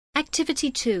Activity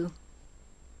 2.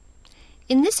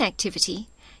 In this activity,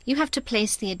 you have to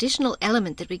place the additional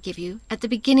element that we give you at the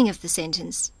beginning of the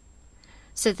sentence.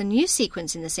 So the new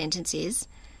sequence in the sentence is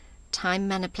time,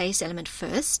 manner, place element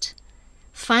first,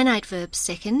 finite verb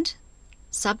second,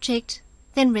 subject,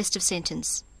 then rest of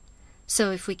sentence. So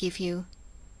if we give you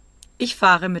Ich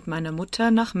fahre mit meiner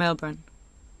Mutter nach Melbourne.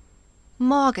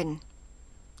 morgen,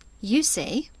 you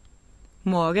say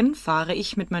Morgen fahre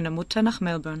ich mit meiner Mutter nach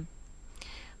Melbourne.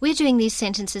 we're doing these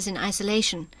sentences in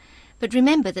isolation, but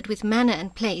remember that with manner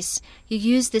and place, you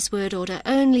use this word order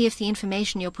only if the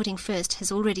information you're putting first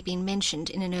has already been mentioned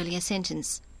in an earlier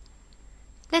sentence.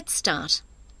 Let's start.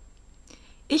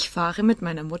 Ich fahre mit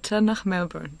meiner Mutter nach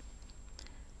Melbourne.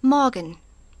 Morgen.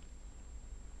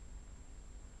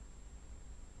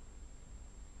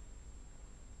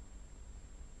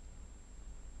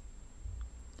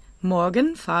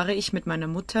 Morgen fahre ich mit meiner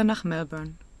Mutter nach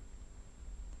Melbourne.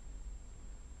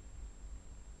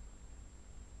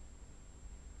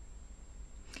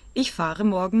 Ich fahre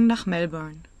morgen nach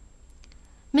Melbourne.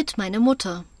 Mit meiner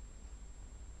Mutter.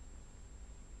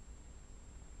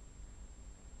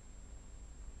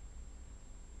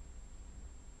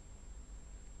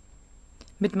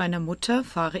 Mit meiner Mutter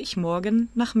fahre ich morgen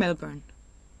nach Melbourne.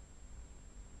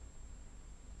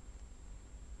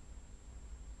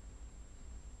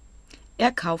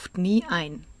 Er kauft nie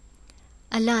ein.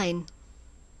 Allein.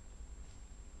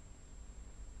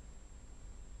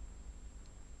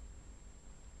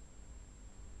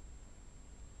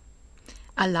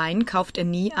 Allein kauft er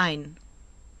nie ein.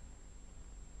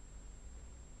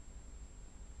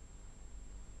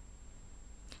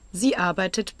 Sie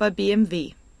arbeitet bei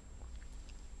BMW.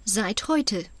 Seit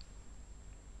heute.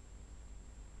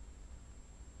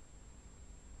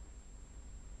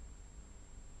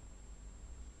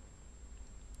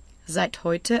 Seit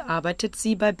heute arbeitet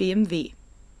sie bei BMW.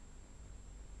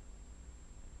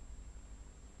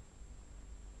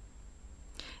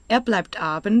 Er bleibt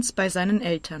abends bei seinen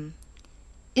Eltern.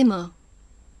 Immer.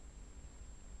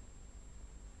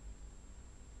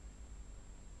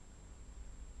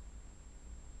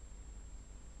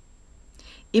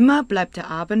 Immer bleibt er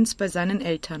abends bei seinen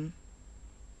Eltern.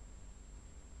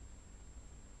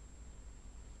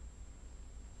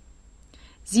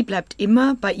 Sie bleibt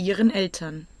immer bei ihren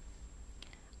Eltern.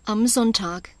 Am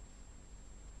Sonntag.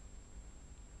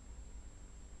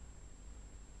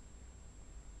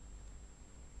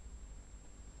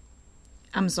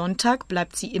 Am Sonntag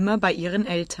bleibt sie immer bei ihren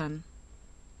Eltern.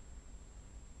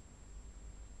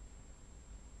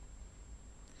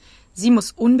 Sie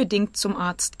muss unbedingt zum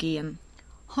Arzt gehen.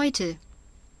 Heute.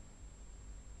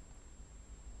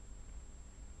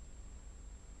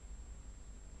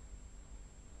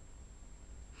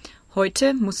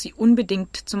 Heute muss sie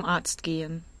unbedingt zum Arzt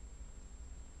gehen.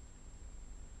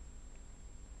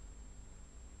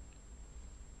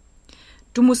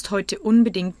 Du musst heute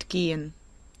unbedingt gehen.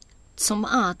 Zum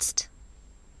Arzt.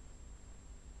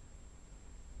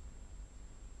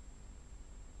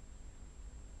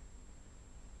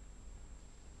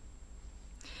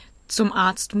 Zum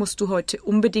Arzt musst du heute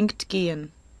unbedingt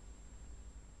gehen.